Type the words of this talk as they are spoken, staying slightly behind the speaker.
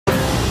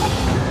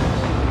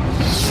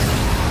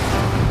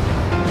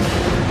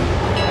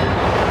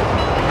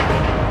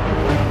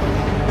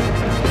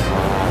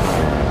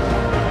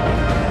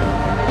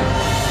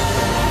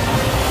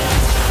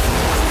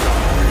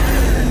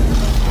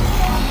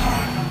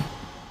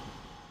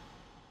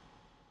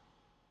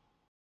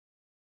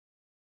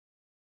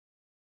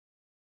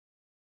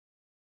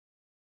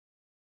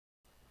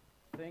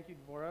thank you,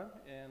 Dvora,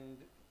 and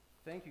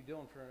thank you,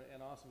 Dylan, for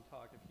an awesome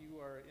talk. If you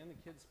are in the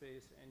kids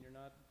space and you're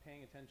not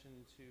paying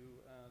attention to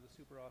the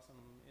super awesome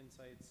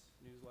insights,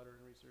 newsletter,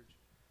 and research,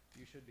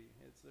 you should be.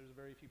 There's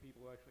very few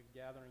people actually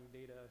gathering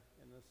data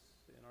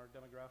in our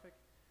demographic,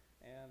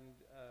 and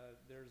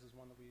theirs is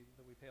one that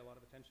we pay a lot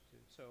of attention to.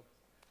 So,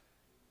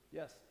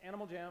 yes,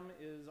 Animal Jam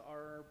is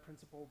our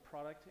principal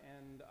product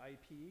and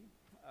IP.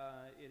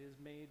 It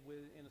is made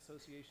in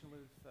association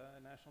with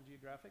National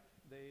Geographic.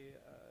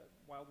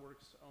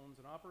 WildWorks owns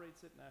and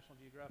operates it. National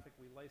Geographic,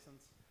 we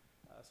license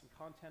some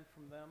content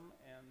from them,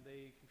 and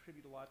they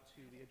contribute a lot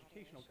to the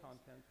educational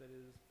content that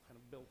is kind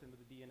of built into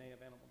the DNA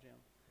of Animal Jam.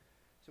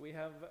 So we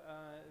have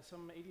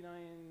some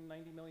 89,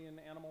 90 million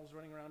animals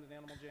running around in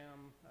Animal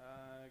Jam,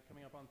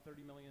 coming up on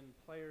 30 million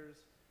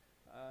players,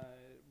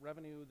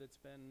 revenue that's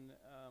been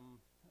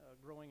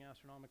growing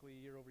astronomically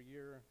year over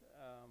year.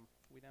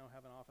 We now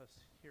have an office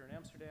here in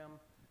Amsterdam.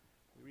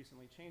 We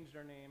recently changed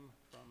our name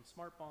from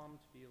Smart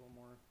Bomb to be a little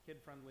more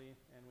kid-friendly,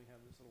 and we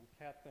have this little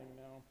cat thing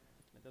now.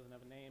 It doesn't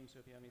have a name, so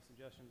if you have any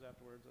suggestions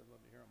afterwards, I'd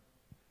love to hear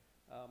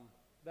them.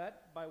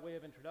 That by way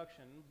of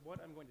introduction,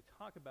 what I'm going to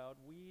talk about,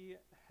 we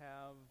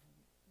have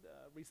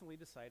recently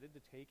decided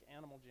to take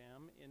Animal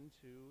Jam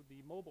into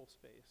the mobile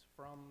space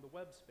from the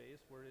web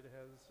space, where it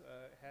has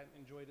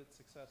enjoyed its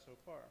success so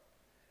far.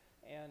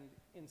 And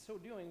in so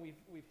doing,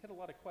 we've hit a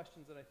lot of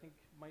questions that I think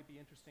might be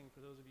interesting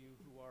for those of you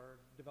who are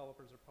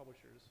developers or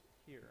publishers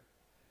here.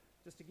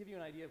 Just to give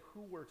you an idea of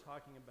who we're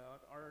talking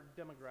about, our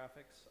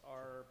demographics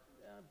are,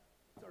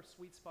 our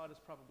sweet spot is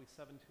probably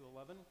 7 to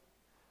 11.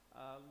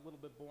 A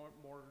little bit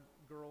more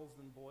girls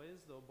than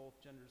boys, though both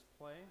genders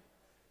play.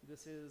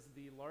 This is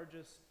the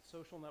largest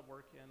social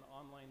network and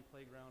online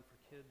playground for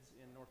kids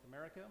in North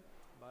America.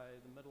 By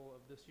the middle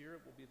of this year,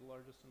 it will be the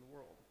largest in the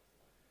world.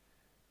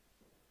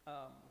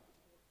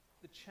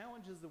 The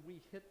challenges that we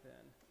hit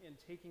then in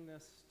taking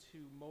this to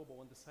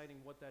mobile and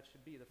deciding what that should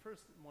be, the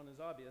first one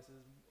is obvious,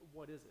 is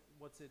what is it?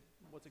 What's it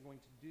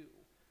going to do?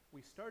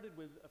 We started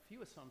with a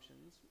few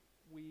assumptions.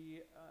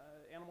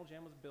 Animal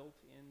Jam was built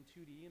in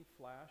 2D and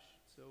Flash,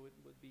 so it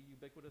would be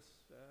ubiquitous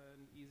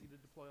and easy to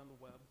deploy on the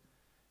web.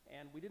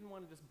 And we didn't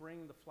want to just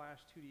bring the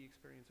Flash 2D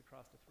experience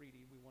across to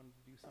 3D. We wanted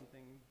to do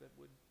something that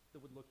would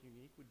look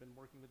unique. We'd been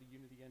working with the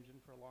Unity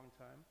engine for a long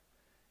time,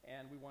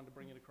 and we wanted to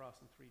bring it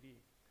across in 3D.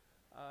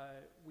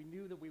 We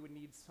knew that we would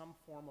need some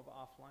form of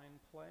offline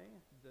play.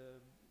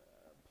 The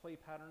play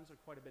patterns are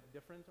quite a bit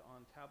different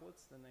on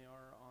tablets than they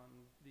are on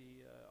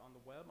the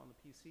web, on the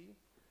PC.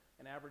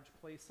 An average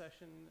play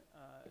session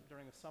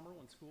during the summer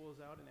when school is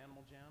out in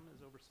Animal Jam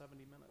is over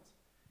 70 minutes.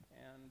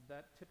 And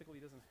that typically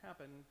doesn't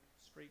happen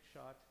straight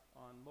shot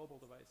on mobile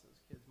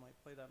devices. Kids might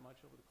play that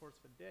much over the course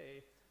of a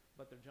day,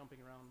 but they're jumping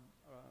around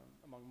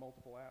among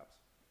multiple apps.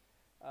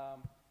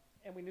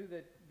 And we knew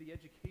that the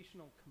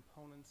educational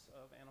components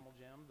of Animal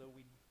Jam, though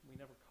we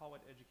never call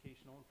it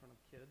educational in front of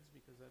kids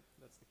because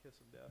that's the kiss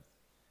of death,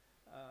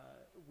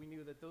 we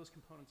knew that those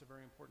components are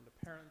very important to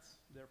parents.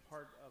 They're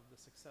part of the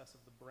success of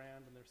the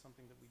brand, and they're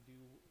something that we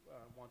do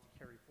want to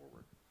carry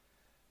forward.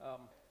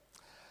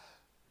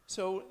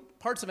 So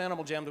parts of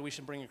Animal Jam that we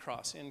should bring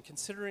across. In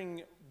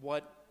considering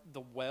what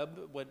the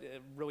web, what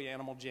really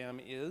Animal Jam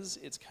is,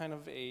 it's kind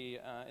of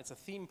it's a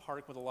theme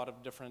park with a lot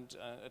of different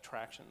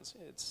attractions.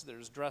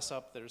 There's dress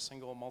up, there's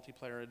single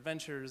multiplayer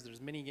adventures,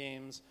 there's mini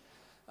games,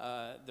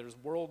 there's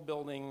world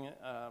building,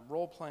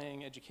 role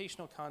playing,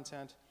 educational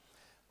content.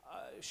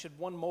 Should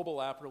one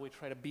mobile app really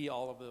try to be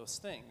all of those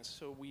things?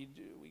 So we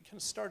kind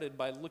of started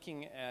by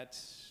looking at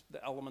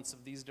the elements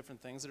of these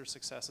different things that are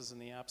successes in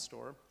the App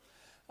Store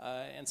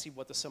and see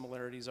what the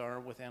similarities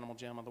are with Animal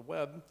Jam on the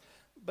web.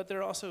 But there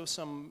are also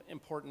some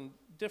important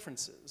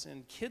differences.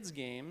 In kids'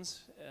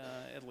 games,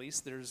 at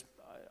least, there's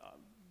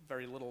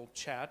very little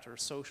chat or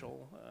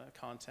social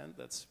content.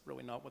 That's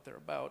really not what they're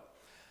about.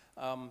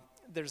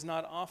 There's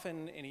not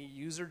often any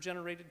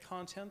user-generated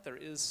content. There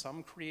is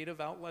some creative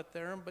outlet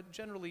there, but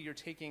generally you're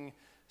taking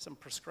some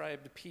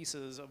prescribed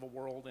pieces of a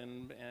world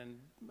and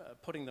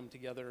putting them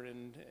together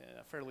in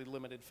a fairly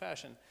limited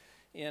fashion.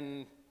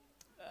 In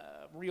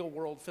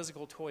real-world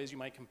physical toys, you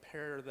might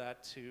compare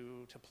that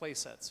to play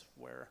sets,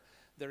 where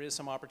there is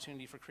some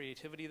opportunity for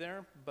creativity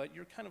there, but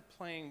you're kind of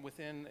playing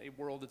within a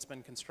world that's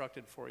been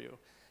constructed for you.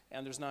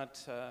 And there's not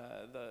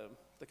the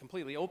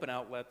completely open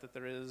outlet that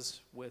there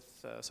is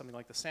with something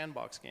like the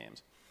sandbox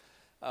games,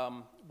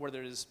 where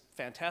there is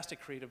fantastic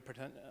creative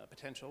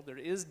potential. There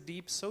is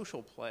deep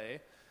social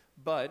play,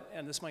 but,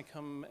 and this might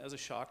come as a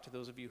shock to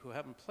those of you who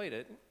haven't played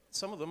it,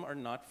 some of them are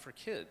not for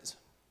kids.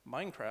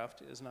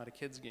 Minecraft is not a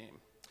kid's game.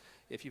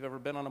 If you've ever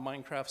been on a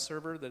Minecraft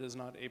server that is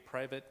not a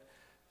private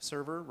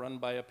server run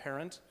by a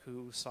parent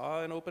who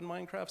saw an open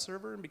Minecraft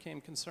server and became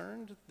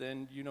concerned,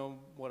 then you know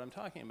what I'm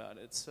talking about.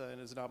 It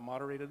is not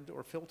moderated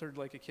or filtered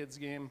like a kid's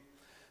game.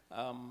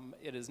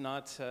 It is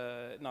not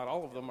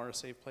all of them are a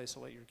safe place to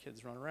let your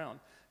kids run around.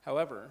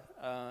 However,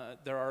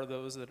 there are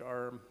those that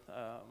are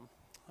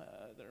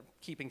they're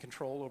keeping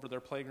control over their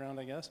playground,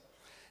 I guess.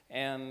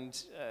 And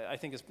I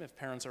think if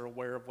parents are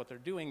aware of what they're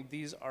doing,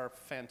 these are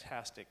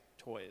fantastic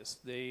toys.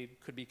 They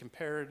could be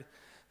compared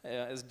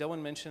As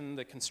Dylan mentioned,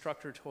 the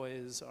constructor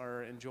toys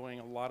are enjoying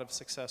a lot of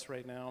success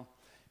right now.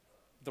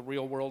 The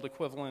real world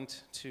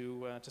equivalent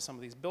to some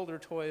of these builder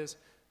toys.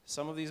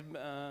 Some of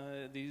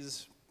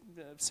these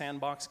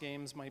sandbox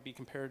games might be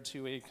compared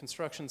to a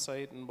construction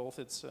site in both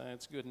its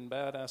good and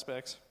bad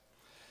aspects.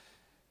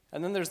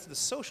 And then there's the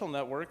social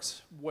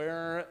networks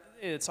where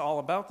it's all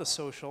about the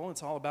social,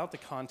 it's all about the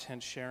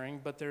content sharing,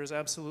 but there's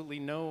absolutely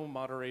no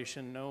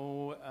moderation,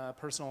 no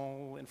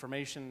personal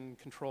information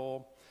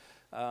control,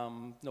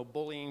 no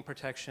bullying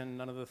protection,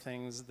 none of the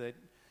things that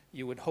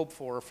you would hope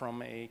for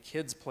from a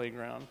kid's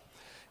playground.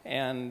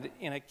 And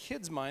in a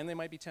kid's mind, they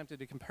might be tempted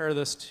to compare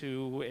this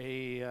to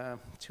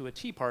a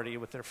tea party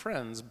with their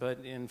friends,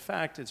 but in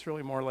fact, it's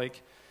really more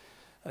like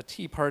a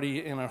tea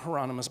party in a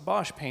Hieronymus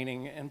Bosch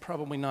painting, and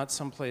probably not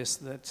someplace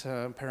that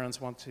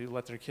parents want to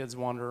let their kids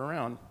wander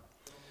around.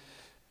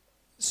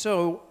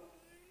 So,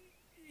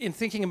 in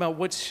thinking about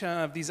which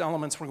of these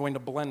elements we're going to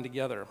blend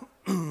together,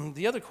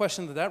 the other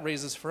question that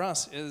raises for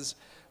us is,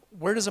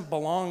 where does it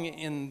belong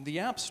in the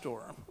App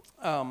Store?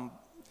 One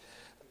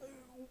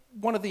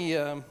of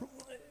the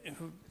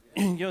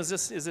is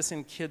this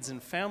in kids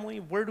and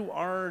family? Where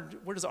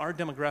does our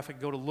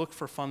demographic go to look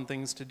for fun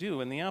things to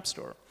do in the App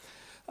Store?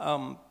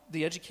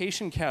 The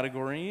education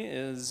category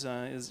is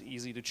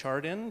easy to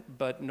chart in,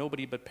 but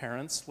nobody but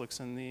parents look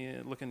in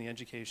the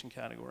education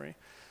category.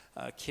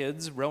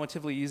 Kids,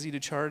 relatively easy to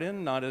chart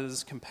in, not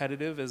as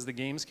competitive as the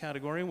games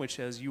category, which,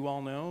 as you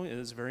all know,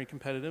 is very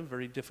competitive,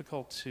 very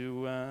difficult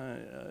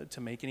to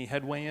make any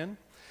headway in.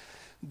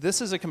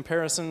 This is a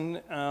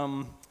comparison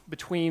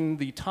between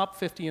the top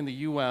 50 in the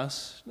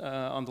US,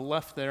 on the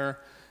left there,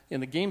 in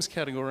the games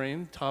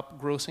category,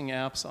 top grossing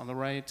apps on the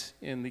right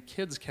in the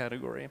kids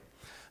category.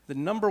 The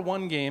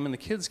 #1 game in the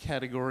kids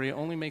category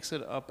only makes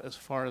it up as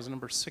far as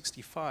number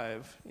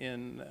 65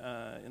 in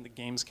the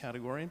games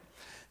category.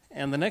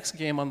 And the next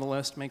game on the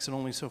list makes it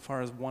only so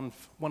far as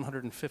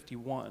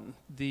 151.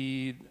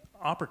 The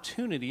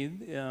opportunity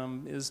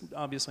is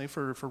obviously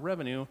for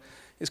revenue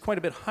is quite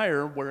a bit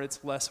higher where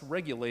it's less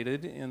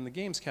regulated in the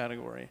games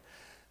category.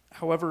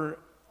 However,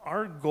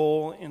 our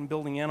goal in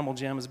building Animal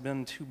Jam has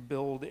been to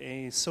build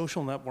a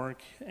social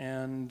network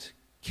and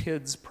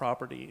kids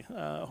property,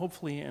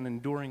 hopefully an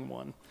enduring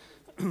one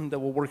that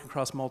will work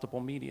across multiple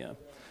media.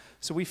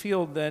 So we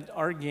feel that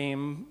our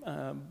game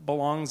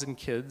belongs in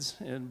kids,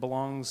 it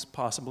belongs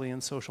possibly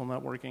in social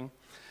networking,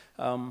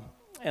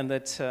 and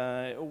that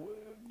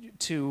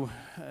to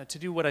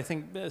do what I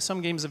think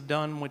some games have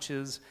done, which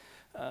is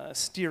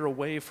steer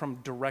away from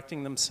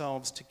directing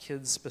themselves to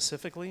kids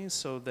specifically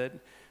so that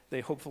they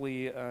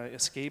hopefully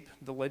escape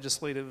the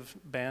legislative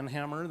ban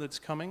hammer that's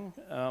coming.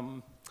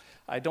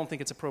 I don't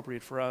think it's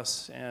appropriate for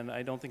us, and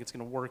I don't think it's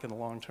going to work in the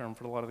long term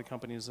for a lot of the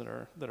companies that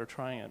are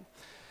trying it.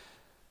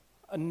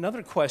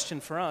 Another question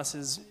for us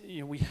is,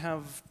 we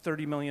have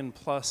 30 million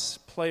plus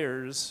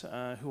players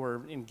who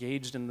are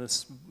engaged in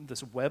this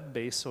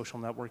web-based social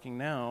networking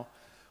now.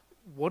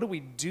 What do we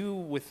do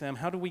with them?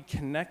 How do we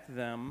connect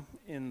them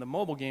in the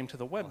mobile game to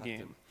the web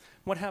game?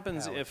 What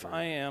happens if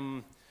I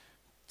am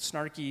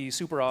snarky,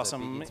 super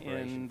awesome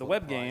in the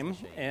web game,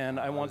 and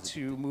I want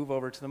to move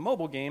over to the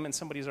mobile game, and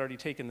somebody's already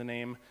taken the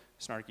name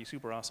snarky,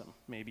 super awesome,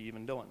 maybe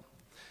even Dylan.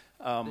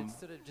 It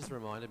sort of just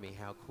reminded me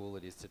how cool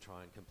it is to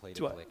try and complete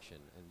a collection,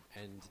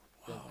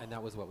 and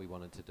that was what we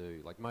wanted to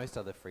do. Like most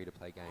other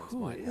free-to-play games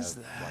might have like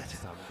some characters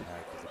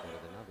are better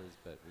than others,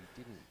 but we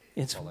didn't.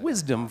 It's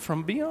wisdom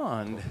from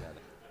beyond.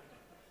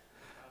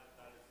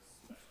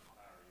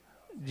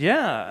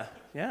 Yeah,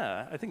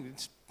 I think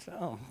it's,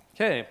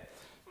 okay.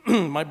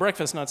 My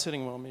breakfast's not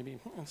sitting well, maybe.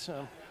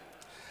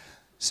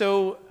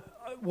 So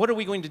what are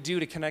we going to do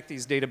to connect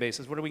these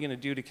databases? What are we going to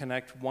do to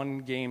connect one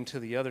game to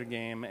the other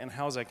game, and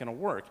how's that going to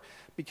work?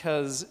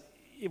 Because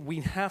we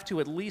have to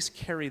at least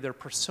carry their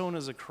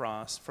personas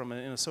across in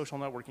a social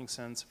networking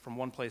sense from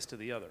one place to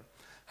the other.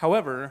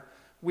 However,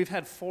 we've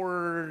had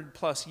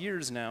 4+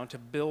 years now to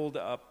build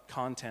up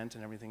content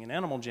and everything in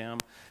Animal Jam.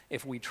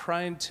 If we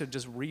tried to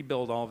just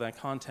rebuild all of that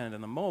content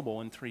in the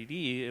mobile in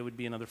 3D, it would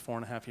be another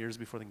 4.5 years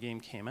before the game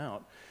came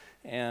out.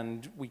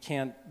 And we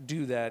can't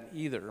do that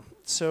either.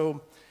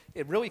 So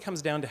it really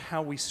comes down to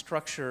how we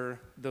structure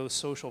those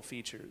social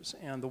features.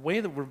 And the way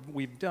that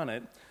we've done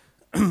it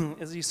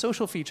is these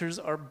social features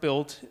are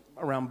built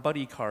around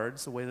buddy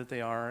cards, the way that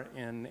they are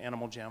in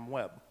Animal Jam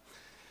Web.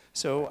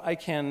 So I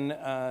can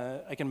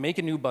make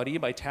a new buddy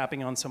by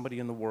tapping on somebody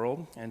in the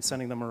world and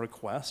sending them a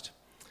request.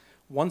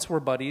 Once we're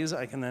buddies,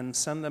 I can then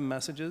send them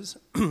messages.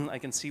 I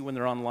can see when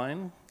they're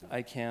online.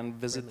 I can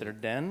visit their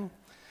den.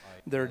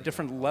 There are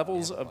different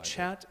levels of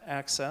chat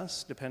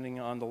access depending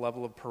on the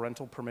level of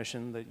parental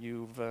permission that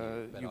you've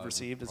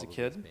received as a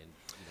kid.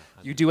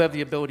 You do have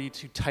the ability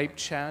to type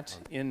chat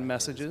in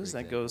messages.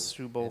 That goes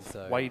through both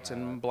white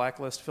and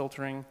blacklist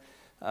filtering.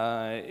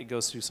 It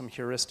goes through some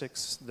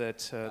heuristics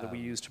that we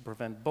use to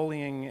prevent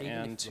bullying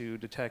and to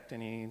detect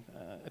any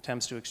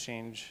attempts to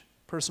exchange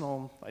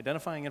personal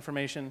identifying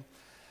information.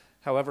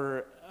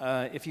 However,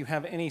 if you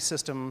have any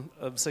system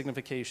of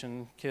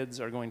signification,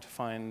 kids are going to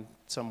find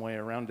some way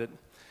around it.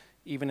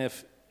 Even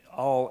if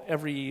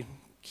every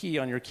key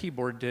on your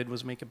keyboard did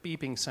was make a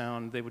beeping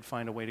sound, they would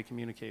find a way to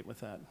communicate with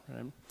that,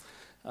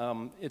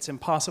 right? It's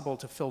impossible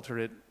to filter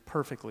it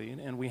perfectly,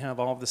 and we have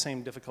all of the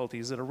same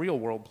difficulties that a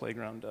real-world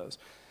playground does.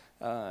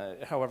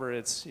 However,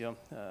 it's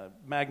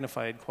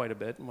magnified quite a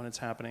bit when it's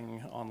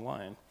happening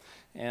online,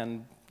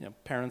 and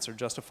parents are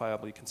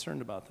justifiably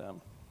concerned about that.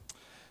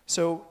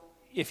 So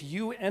if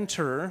you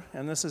enter,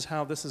 and this is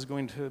how this is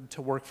going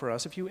to work for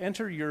us, if you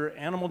enter your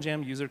Animal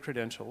Jam user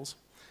credentials,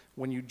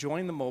 when you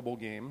join the mobile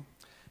game,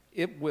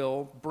 it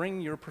will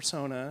bring your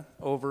persona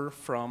over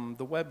from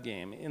the web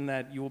game, in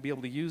that you will be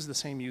able to use the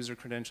same user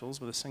credentials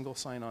with a single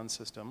sign-on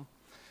system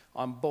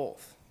on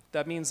both.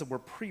 That means that we're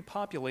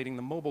pre-populating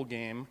the mobile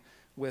game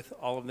with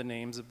all of the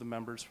names of the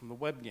members from the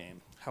web game.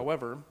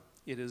 However,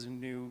 it is a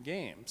new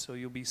game, so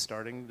you'll be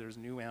starting, there's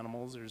new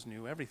animals, there's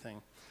new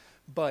everything.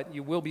 But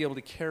you will be able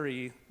to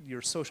carry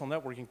your social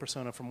networking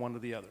persona from one to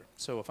the other.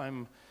 So if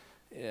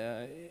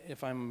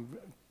I'm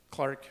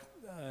Clark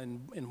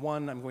in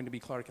one, I'm going to be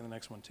Clark in the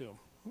next one too.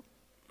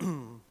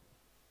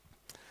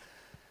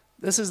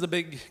 This is the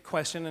big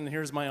question, and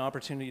here's my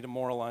opportunity to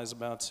moralize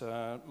about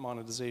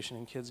monetization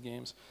in kids'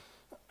 games.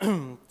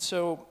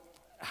 So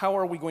how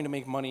are we going to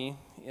make money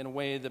in a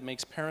way that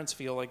makes parents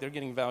feel like they're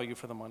getting value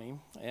for the money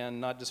and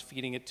not just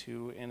feeding it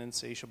to an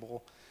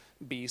insatiable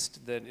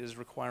beast that is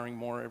requiring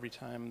more every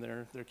time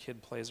their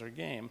kid plays their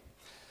game?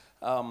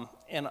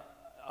 And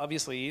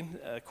obviously,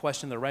 a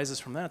question that arises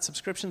from that,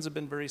 subscriptions have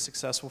been very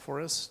successful for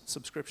us.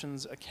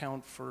 Subscriptions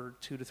account for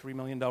 $2 to $3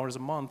 million a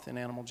month in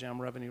Animal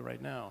Jam revenue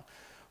right now.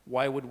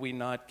 Why would we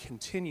not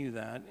continue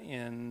that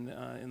in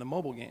the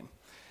mobile game?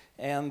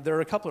 And there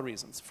are a couple of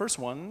reasons. First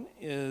one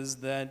is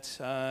that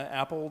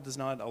Apple does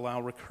not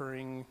allow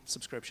recurring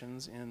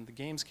subscriptions in the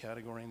games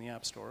category in the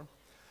App Store.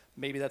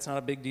 Maybe that's not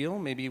a big deal.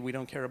 Maybe we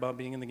don't care about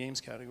being in the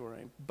games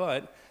category.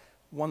 But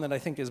one that I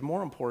think is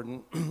more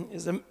important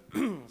is that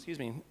excuse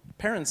me,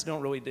 parents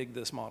don't really dig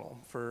this model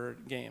for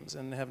games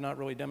and have not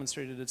really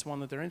demonstrated it's one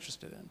that they're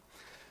interested in.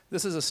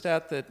 This is a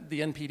stat that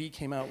the NPD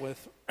came out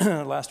with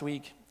last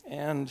week,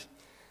 and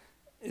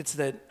it's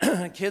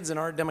that kids in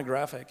our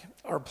demographic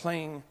are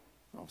playing,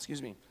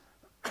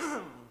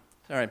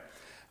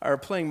 are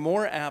playing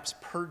more apps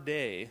per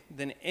day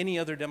than any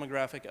other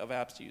demographic of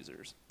apps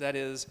users. That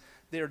is,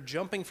 they're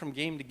jumping from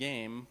game to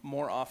game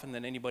more often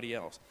than anybody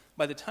else.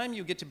 By the time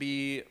you get to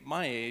be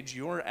my age,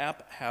 your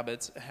app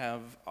habits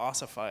have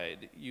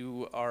ossified.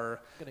 You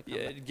are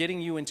getting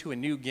you into a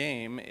new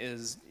game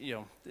is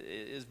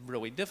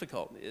really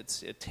difficult.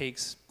 It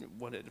takes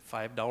 $5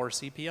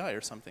 CPI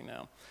or something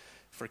now.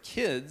 For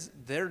kids,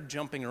 they're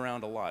jumping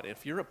around a lot.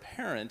 If you're a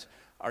parent,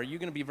 are you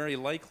going to be very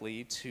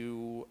likely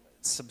to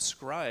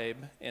subscribe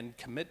and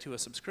commit to a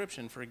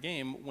subscription for a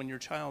game when your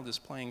child is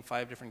playing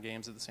 5 different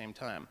games at the same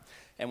time?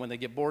 And when they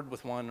get bored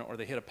with one or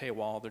they hit a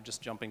paywall, they're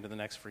just jumping to the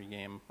next free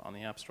game on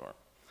the App Store.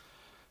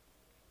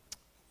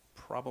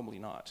 Probably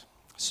not.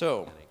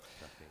 So,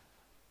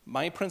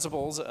 my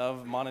principles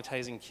of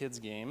monetizing kids'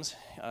 games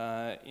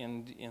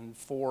in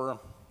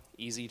 4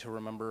 easy to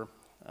remember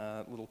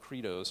little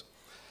credos.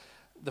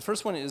 The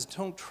first one is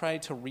don't try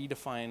to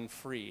redefine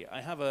free.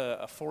 I have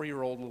a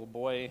 4-year-old little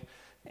boy,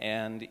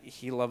 and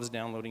he loves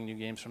downloading new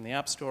games from the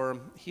App Store.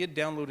 He had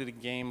downloaded a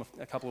game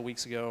a couple of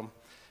weeks ago,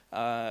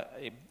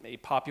 a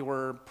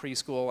popular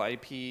preschool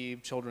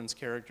IP, children's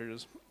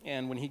characters,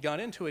 and when he got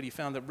into it, he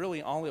found that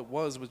really all it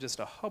was just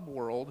a hub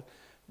world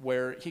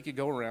where he could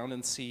go around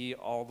and see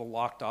all the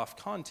locked off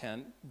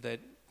content that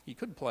he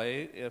could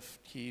play if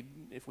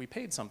we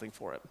paid something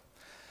for it.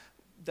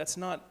 That's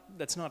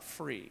not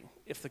free.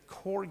 If the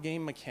core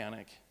game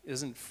mechanic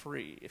isn't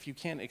free, if you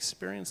can't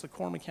experience the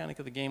core mechanic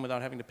of the game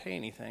without having to pay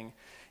anything,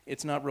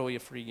 it's not really a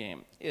free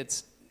game.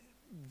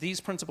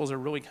 These principles are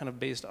really kind of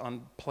based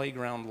on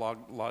playground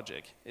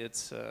logic.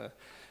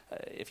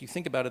 If you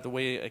think about it the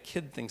way a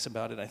kid thinks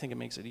about it, I think it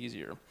makes it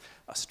easier.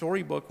 A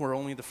storybook where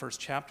only the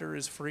first chapter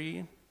is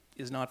free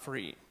is not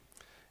free.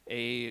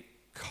 A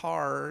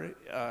car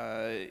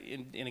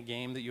in a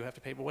game that you have to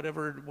pay, but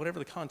whatever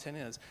the content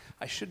is,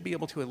 I should be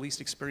able to at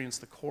least experience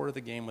the core of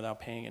the game without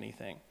paying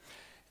anything.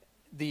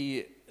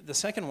 The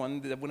second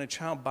one, that when a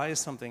child buys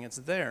something, it's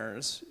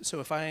theirs. So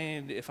if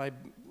I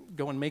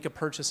go and make a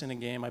purchase in a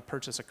game, I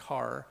purchase a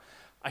car,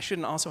 I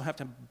shouldn't also have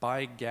to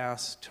buy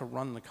gas to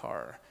run the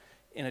car.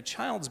 In a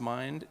child's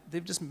mind,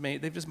 they've just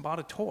bought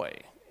a toy,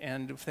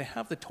 and if they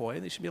have the toy,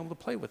 they should be able to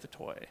play with the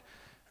toy.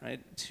 Right?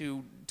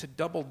 To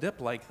double dip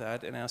like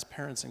that and ask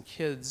parents and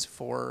kids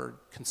for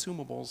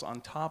consumables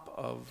on top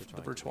of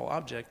the virtual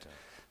object,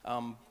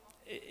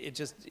 it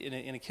just,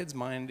 in a kid's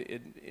mind,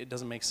 it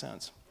doesn't make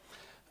sense.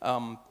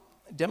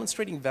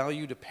 Demonstrating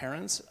value to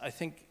parents, I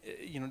think,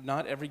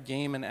 not every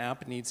game and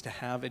app needs to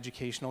have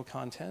educational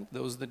content.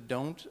 Those that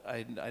don't,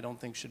 I don't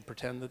think should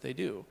pretend that they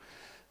do.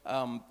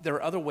 There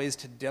are other ways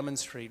to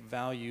demonstrate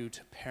value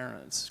to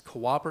parents.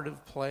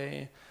 Cooperative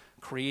play,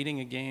 creating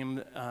a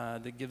game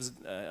that gives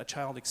a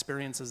child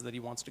experiences that he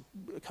wants to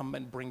come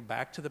and bring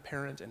back to the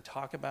parent and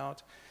talk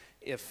about.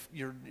 If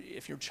your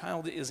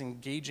child is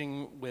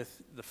engaging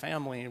with the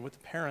family and with the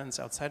parents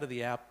outside of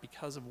the app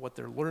because of what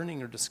they're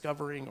learning or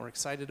discovering or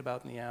excited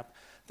about in the app,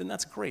 then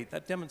that's great.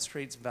 That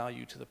demonstrates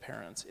value to the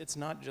parents. It's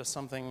not just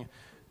something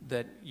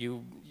that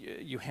you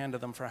hand to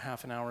them for a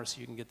half an hour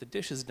so you can get the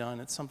dishes done.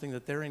 It's something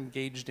that they're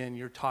engaged in,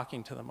 you're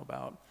talking to them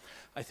about.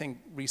 I think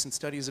recent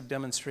studies have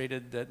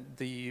demonstrated that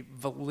the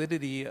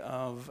validity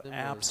of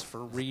apps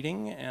for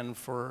reading and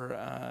for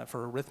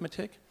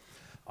arithmetic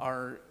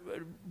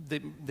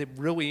they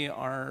really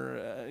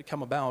are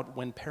come about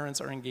when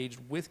parents are engaged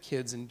with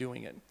kids in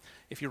doing it.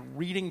 If you're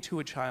reading to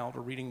a child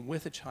or reading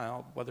with a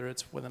child, whether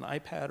it's with an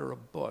iPad or a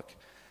book,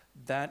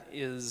 that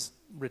is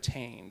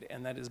retained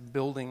and that is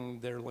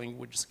building their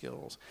language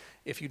skills.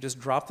 If you just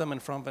drop them in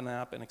front of an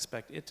app and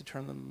expect it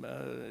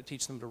to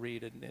teach them to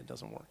read, it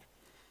doesn't work.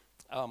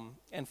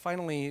 And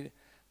finally,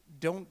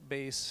 don't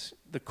base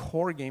the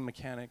core game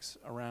mechanics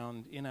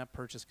around in-app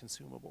purchase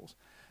consumables.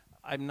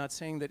 I'm not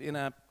saying that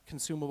in-app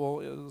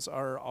consumables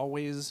are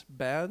always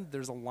bad.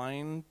 There's a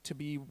line to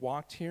be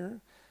walked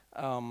here.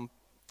 I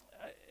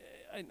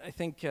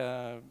think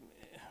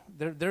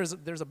there's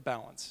a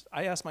balance.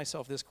 I ask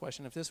myself this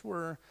question: if this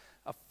were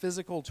a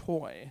physical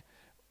toy,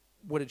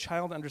 would a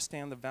child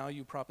understand the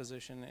value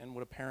proposition and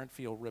would a parent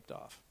feel ripped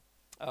off?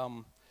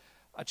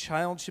 A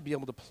child should be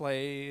able to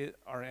play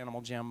our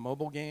Animal Jam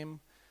mobile game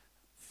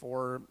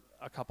for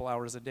a couple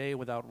hours a day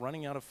without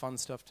running out of fun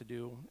stuff to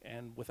do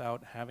and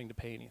without having to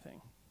pay anything.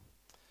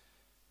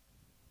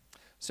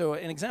 So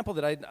an example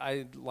that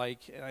I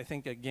like, and I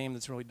think a game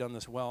that's really done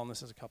this well, and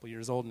this is a couple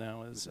years old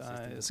now, is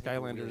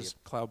Skylanders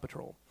Cloud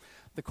Patrol.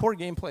 The core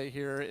gameplay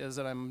here is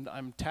that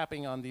I'm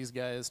tapping on these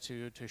guys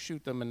to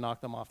shoot them and knock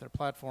them off their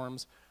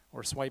platforms,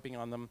 or swiping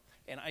on them,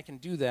 and I can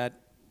do that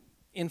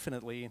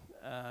infinitely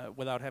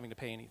without having to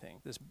pay anything.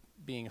 This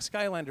being a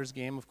Skylanders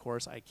game, of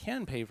course, I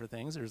can pay for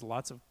things. There's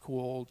lots of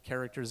cool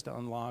characters to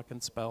unlock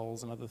and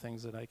spells and other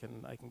things that I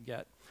can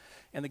get.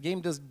 And the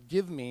game does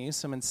give me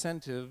some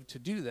incentive to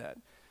do that.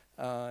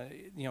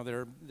 You know,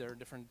 there are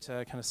different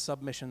kind of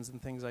submissions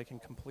and things I can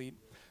complete.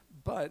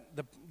 But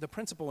the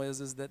principle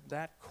is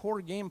that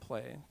core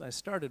gameplay that I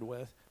started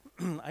with,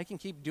 I can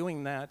keep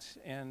doing that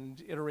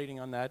and iterating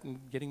on that and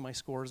getting my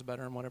scores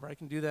better and whatever. I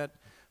can do that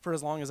for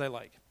as long as I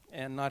like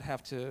and not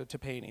have to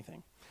pay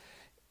anything.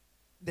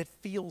 That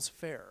feels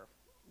fair.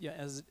 Yeah,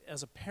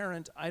 as a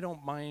parent, I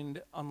don't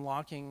mind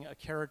unlocking a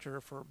character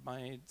for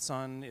my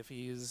son if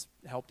he's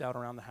helped out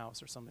around the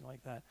house or something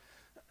like that.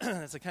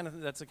 That's the kind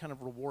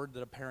of reward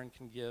that a parent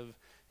can give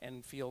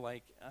and feel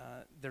like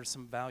there's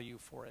some value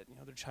for it. You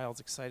know, their child's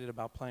excited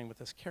about playing with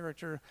this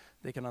character,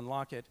 they can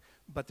unlock it,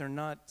 but they're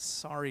not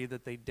sorry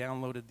that they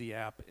downloaded the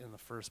app in the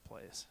first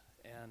place.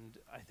 And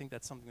I think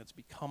that's something that's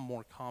become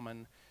more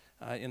common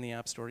in the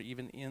App Store,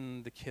 even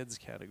in the kids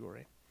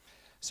category.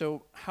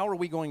 So how are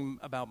we going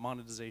about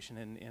monetization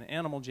in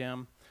Animal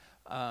Jam?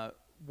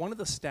 One of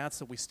the stats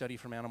that we study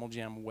from Animal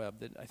Jam Web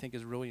that I think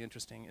is really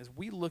interesting is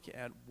we look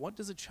at what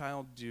does a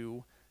child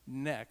do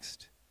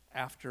next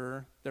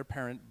after their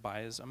parent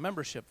buys a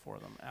membership for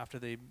them, after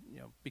they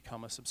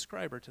become a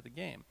subscriber to the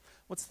game.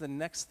 What's the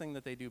next thing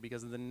that they do?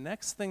 Because the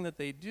next thing that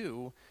they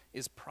do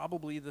is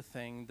probably the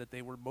thing that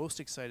they were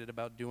most excited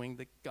about doing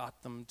that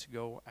got them to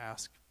go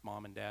ask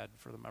mom and dad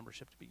for the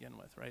membership to begin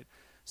with, right?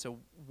 So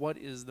what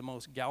is the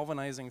most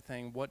galvanizing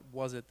thing? What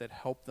was it that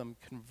helped them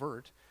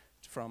convert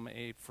from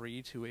a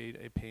free to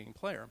a paying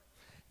player?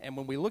 And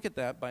when we look at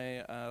that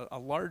by a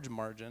large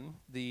margin,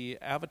 the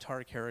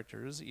avatar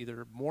characters,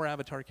 either more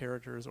avatar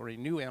characters or a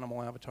new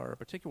animal avatar, a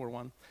particular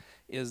one,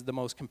 is the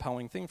most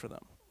compelling thing for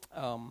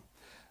them.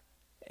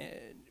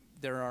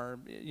 There are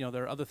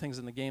other things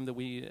in the game that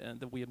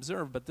we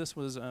observe, but this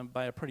was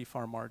by a pretty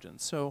far margin.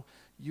 So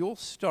you'll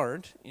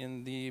start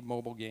in the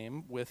mobile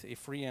game with a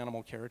free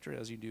animal character,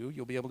 as you do.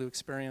 You'll be able to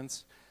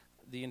experience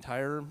the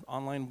entire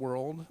online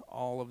world,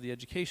 all of the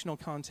educational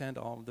content,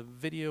 all of the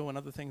video and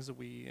other things that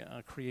we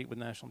create with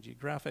National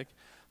Geographic,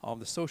 all of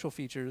the social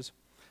features.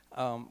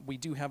 We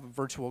do have a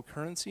virtual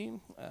currency.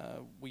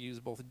 We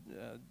use both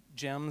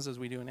gems, as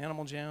we do in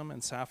Animal Jam,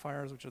 and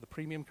sapphires, which are the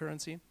premium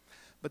currency.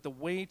 But the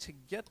way to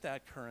get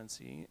that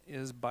currency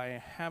is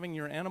by having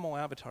your animal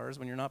avatars,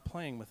 when you're not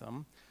playing with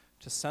them,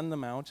 to send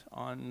them out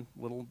on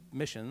little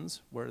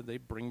missions where they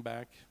bring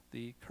back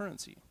the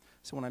currency.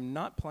 So when I'm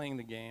not playing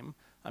the game,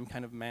 I'm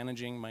kind of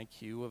managing my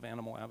queue of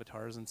animal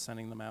avatars and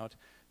sending them out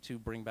to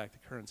bring back the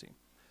currency.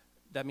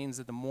 That means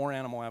that the more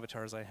animal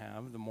avatars I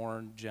have, the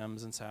more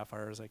gems and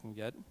sapphires I can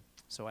get.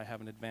 So I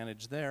have an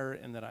advantage there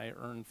in that I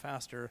earn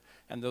faster,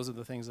 and those are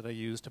the things that I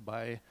use to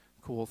buy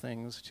cool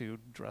things to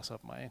dress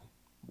up my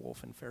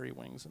wolf and fairy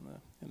wings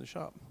in the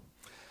shop.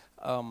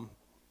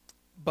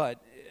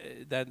 But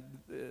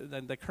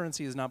that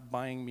currency is not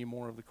buying me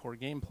more of the core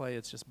gameplay.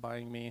 It's just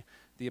buying me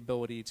the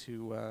ability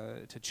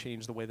to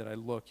change the way that I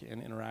look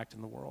and interact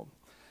in the world.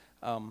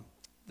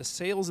 The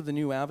sales of the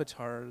new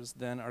avatars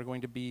then are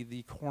going to be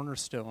the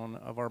cornerstone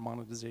of our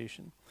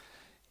monetization.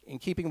 In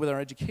keeping with our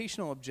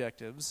educational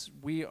objectives,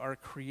 we are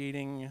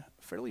creating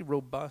fairly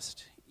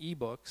robust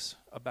ebooks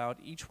about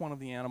each one of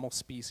the animal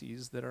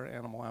species that our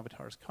animal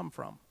avatars come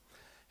from.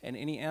 And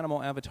any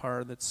animal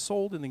avatar that's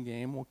sold in the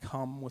game will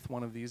come with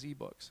one of these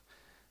ebooks.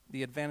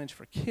 The advantage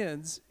for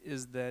kids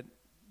is that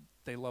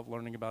they love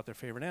learning about their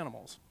favorite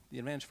animals. The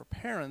advantage for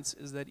parents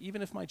is that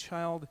even if my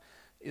child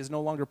is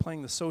no longer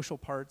playing the social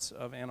parts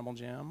of Animal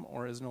Jam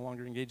or is no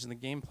longer engaged in the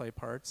gameplay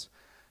parts,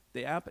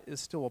 the app is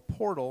still a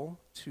portal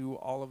to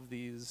all of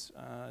these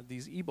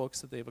ebooks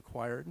that they've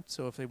acquired.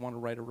 So if they want to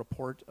write a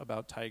report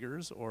about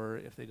tigers or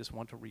if they just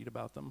want to read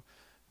about them,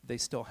 they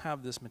still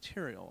have this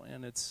material,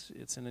 and it's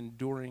an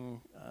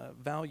enduring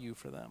value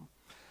for them.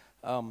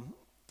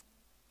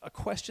 A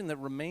question that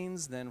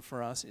remains then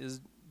for us is,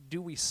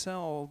 do we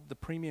sell the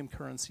premium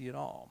currency at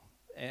all?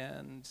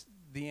 And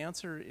the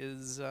answer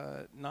is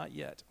not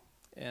yet,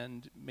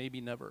 and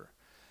maybe never.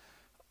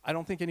 I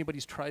don't think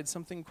anybody's tried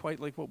something quite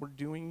like what we're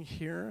doing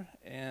here,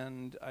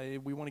 and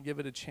we want to give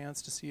it a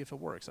chance to see if it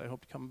works. I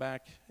hope to come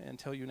back and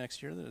tell you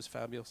next year that it's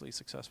fabulously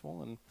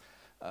successful, and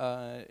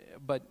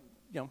but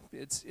you know,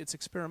 it's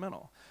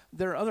experimental.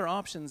 There are other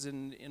options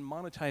in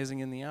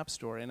monetizing in the App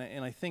Store, and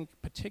I think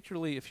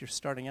particularly if you're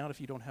starting out, if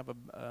you don't have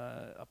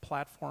a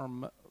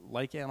platform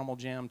like Animal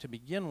Jam to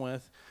begin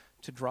with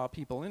to draw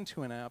people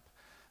into an app,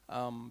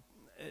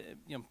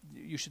 you know,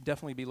 you should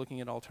definitely be looking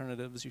at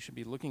alternatives. You should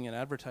be looking at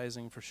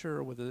advertising for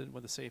sure with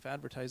a safe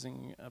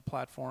advertising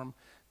platform,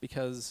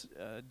 because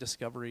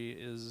discovery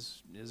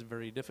is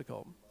very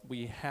difficult.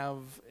 We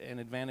have an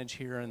advantage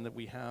here in that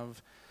we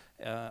have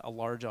a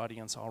large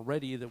audience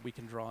already that we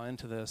can draw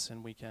into this,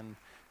 and we can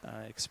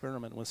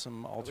experiment with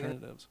some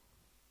alternatives.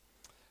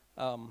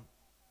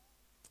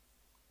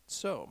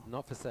 So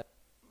not for sale.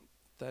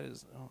 That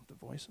is, oh, the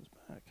voice is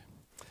back.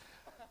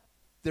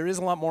 There is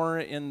a lot more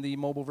in the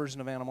mobile version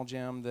of Animal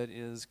Jam that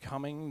is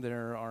coming.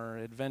 There are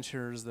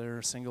adventures, there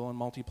are single and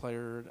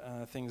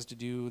multiplayer things to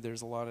do.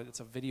 There's a lot of, it's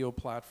a video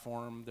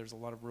platform. There's a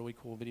lot of really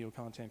cool video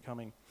content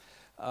coming.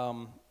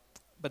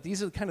 But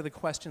these are kind of the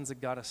questions that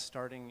got us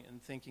starting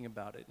and thinking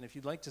about it. And if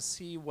you'd like to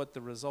see what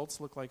the results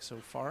look like so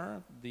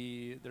far,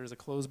 there's a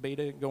closed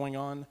beta going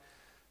on.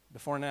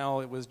 Before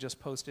now, it was just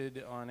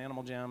posted on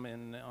Animal Jam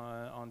and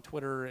on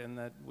Twitter, and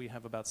that we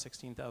have about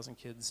 16,000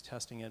 kids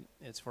testing it.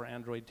 It's for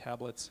Android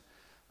tablets.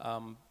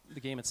 The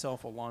game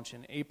itself will launch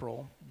in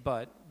April,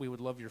 but we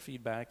would love your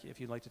feedback if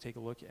you'd like to take a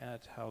look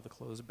at how the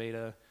closed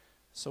beta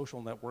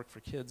social network for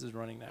kids is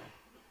running now.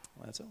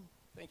 That's it.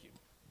 Thank you.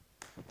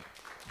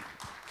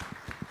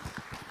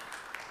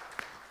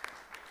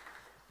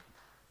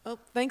 Well,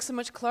 thanks so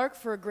much, Clark,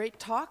 for a great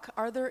talk.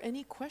 Are there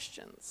any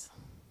questions?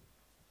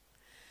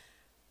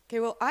 Okay,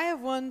 well, I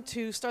have one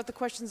to start the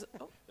questions.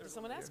 Oh, did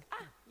someone ask?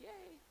 Ah, yay.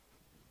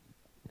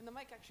 And the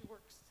mic actually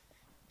works.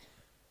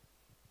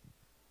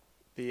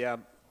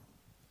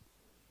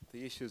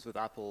 The issues with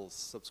Apple's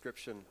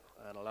subscription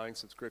and allowing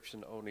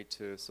subscription only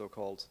to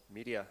so-called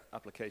media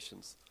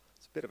applications,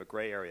 it's a bit of a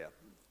gray area.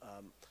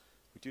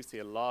 We do see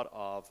a lot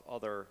of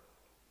other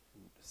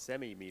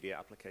semi-media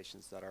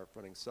applications that are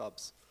running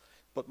subs.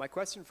 But my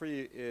question for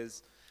you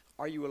is,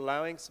 are you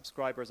allowing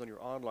subscribers on your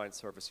online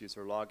service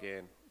user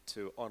login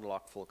to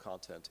unlock full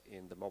content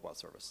in the mobile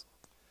service?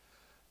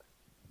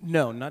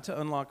 No, not to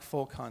unlock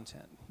full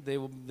content.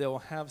 They'll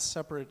have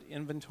separate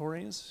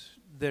inventories.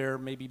 There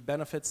may be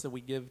benefits that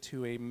we give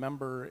to a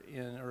member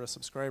or a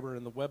subscriber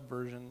in the web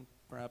version.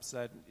 Perhaps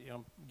that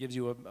gives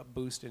you a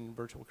boost in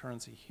virtual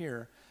currency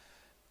here.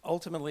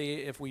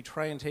 Ultimately, if we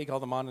try and take all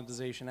the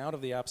monetization out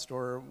of the App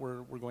Store,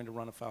 we're going to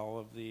run afoul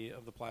of the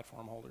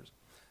platform holders.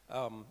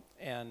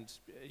 And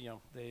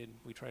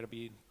we try to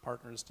be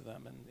partners to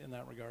them in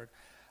that regard.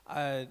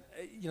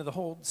 The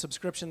whole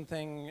subscription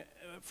thing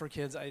for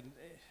kids,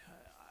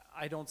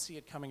 I don't see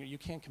it coming. You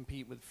can't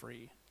compete with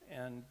free.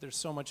 And there's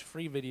so much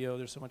free video,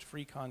 there's so much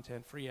free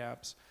content, free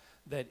apps,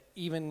 that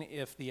even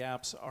if the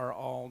apps are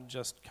all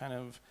just kind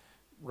of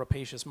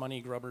rapacious money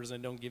grubbers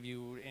and don't give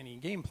you any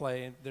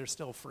gameplay, they're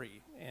still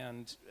free.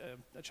 And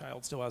a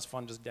child still has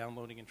fun just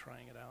downloading and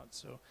trying it out.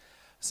 So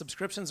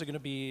subscriptions are going to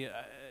be,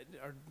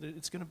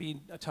 it's going to be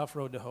a tough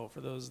road to hoe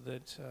for those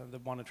that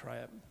want to try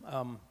it.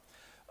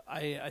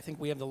 I think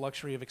we have the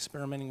luxury of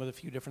experimenting with a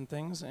few different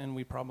things, and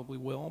we probably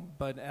will.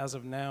 But as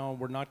of now,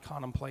 we're not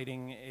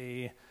contemplating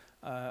a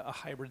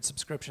hybrid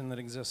subscription that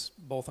exists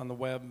both on the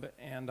web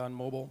and on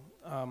mobile.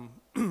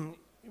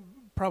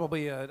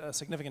 Probably a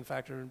significant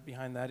factor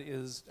behind that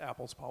is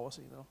Apple's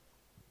policy, though.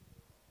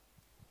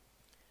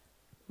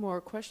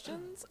 More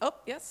questions? Oh,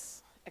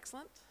 yes.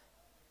 Excellent.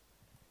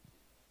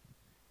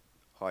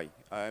 Hi.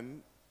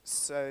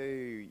 So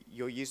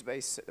your user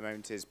base at the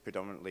moment is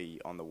predominantly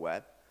on the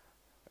web,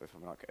 if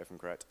I'm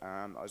correct.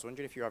 I was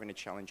wondering if you're having a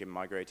challenge in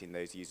migrating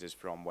those users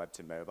from web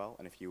to mobile,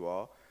 and if you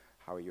are,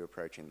 how are you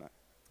approaching that?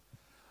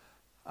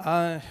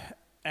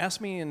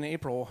 Ask me in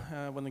April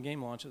when the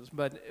game launches.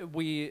 But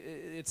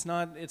it's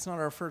not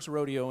our first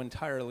rodeo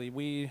entirely.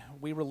 We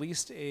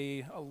released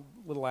a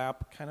little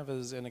app kind of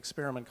as an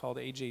experiment called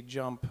AJ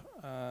Jump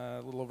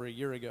a little over a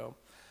year ago,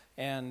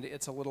 And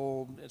it's a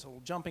little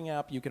jumping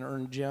app. You can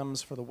earn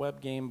gems for the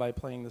web game by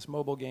playing this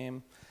mobile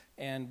game.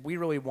 And we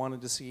really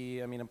wanted to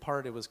see, I mean, in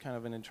part it was kind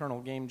of an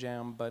internal game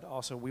jam, but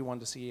also we wanted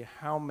to see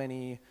how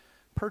many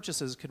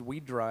purchases could we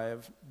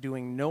drive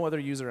doing no other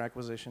user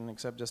acquisition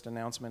except just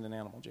announcement and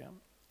Animal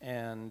Jam.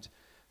 And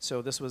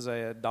so this was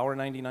a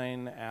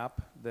 $1.99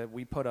 app that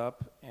we put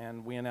up,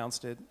 and we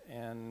announced it,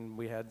 and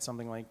we had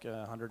something like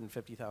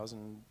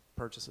 150,000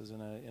 purchases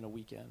in a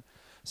weekend.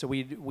 So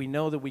we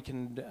know that we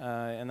can,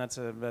 and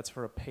that's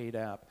for a paid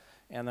app,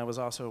 and that was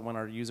also when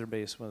our user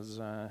base was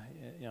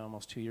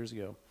almost 2 years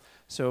ago.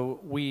 So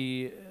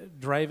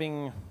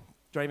driving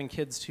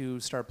kids to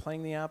start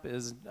playing the app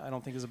I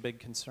don't think is a big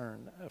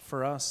concern.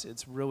 For us,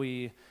 it's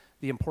really,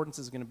 the importance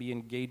is going to be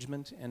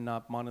engagement and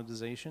not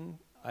monetization.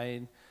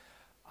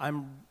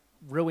 I'm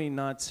really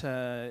not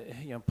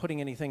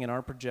putting anything in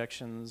our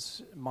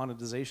projections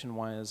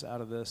monetization-wise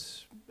out of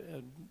this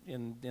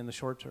in the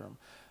short term.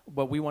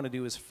 What we want to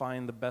do is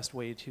find the best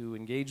way to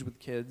engage with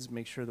kids,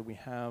 make sure that we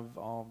have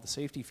all the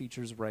safety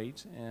features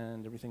right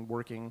and everything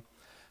working.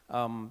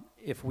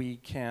 If we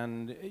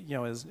can,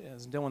 as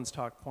Dylan's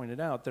talk pointed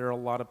out, there are a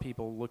lot of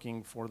people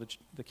looking for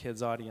the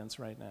kids' audience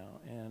right now,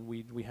 and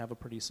we have a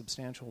pretty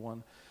substantial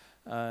one.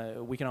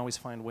 We can always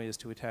find ways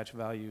to attach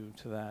value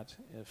to that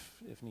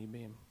if need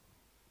be.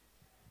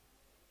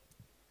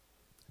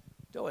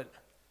 Dylan.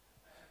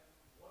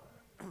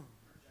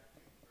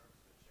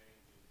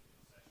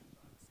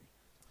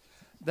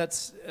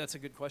 That's a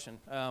good question.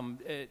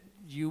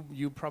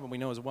 You probably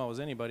know as well as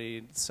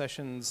anybody,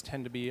 sessions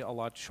tend to be a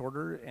lot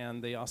shorter,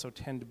 and they also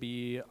tend to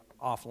be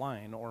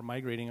offline or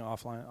migrating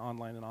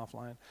online and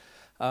offline.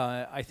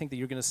 I think that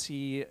you're going to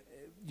see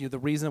the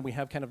reason that we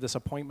have kind of this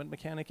appointment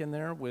mechanic in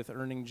there with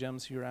earning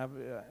gems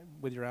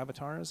with your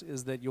avatars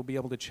is that you'll be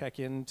able to check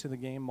into the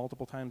game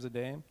multiple times a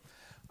day.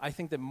 I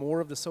think that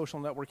more of the social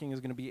networking is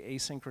going to be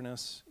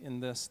asynchronous in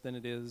this than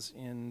it is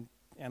in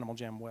Animal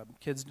Jam Web.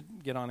 Kids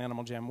get on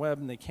Animal Jam Web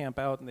and they camp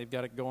out and they've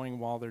got it going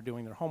while they're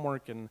doing their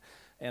homework and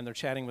they're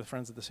chatting with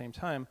friends at the same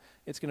time.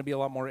 It's going to be a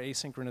lot more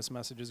asynchronous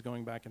messages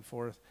going back and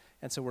forth.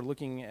 And so we're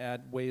looking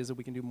at ways that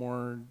we can do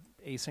more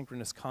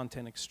asynchronous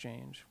content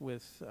exchange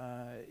with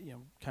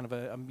kind of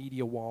a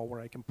media wall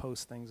where I can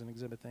post things and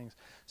exhibit things.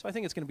 So I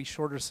think it's going to be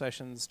shorter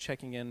sessions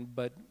checking in,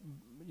 but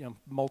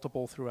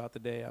multiple throughout the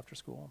day after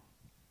school.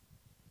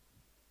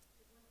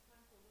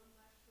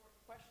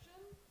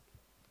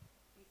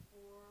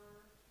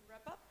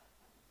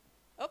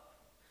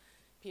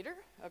 Peter,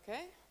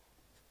 okay.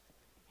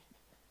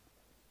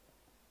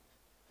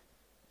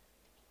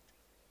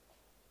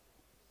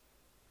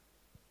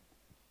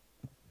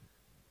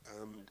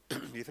 Do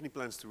you have any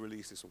plans to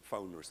release this on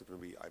phone, or is it going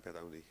to be iPad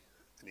only?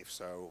 And if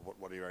so,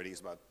 what are your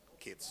ideas about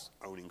kids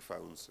owning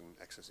phones and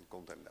accessing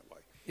content that way?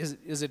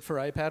 Is it for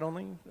iPad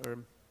only, or?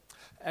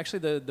 Actually,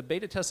 the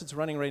beta test it's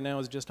running right now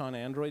is just on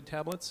Android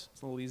tablets.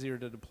 It's a little easier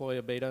to deploy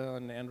a beta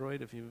on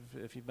Android if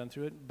you've been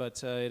through it,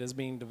 but it is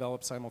being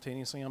developed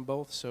simultaneously on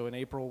both. So in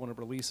April, when it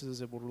releases,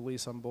 it will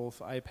release on both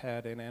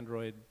iPad and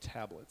Android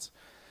tablets.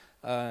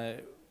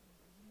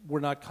 We're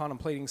not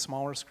contemplating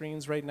smaller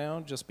screens right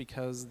now, just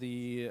because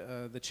the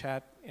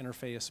chat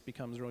interface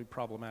becomes really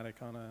problematic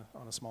on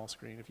a small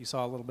screen. If you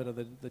saw a little bit of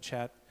the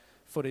chat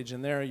footage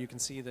in there, you can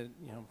see that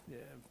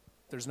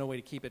there's no way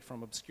to keep it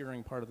from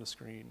obscuring part of the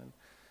screen. And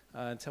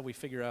until we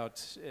figure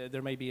out,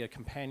 there may be a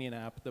companion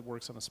app that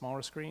works on a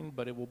smaller screen,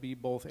 but it will be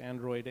both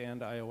Android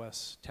and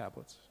iOS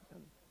tablets.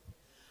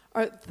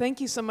 All right, thank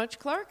you so much,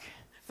 Clark,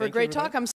 for a great talk.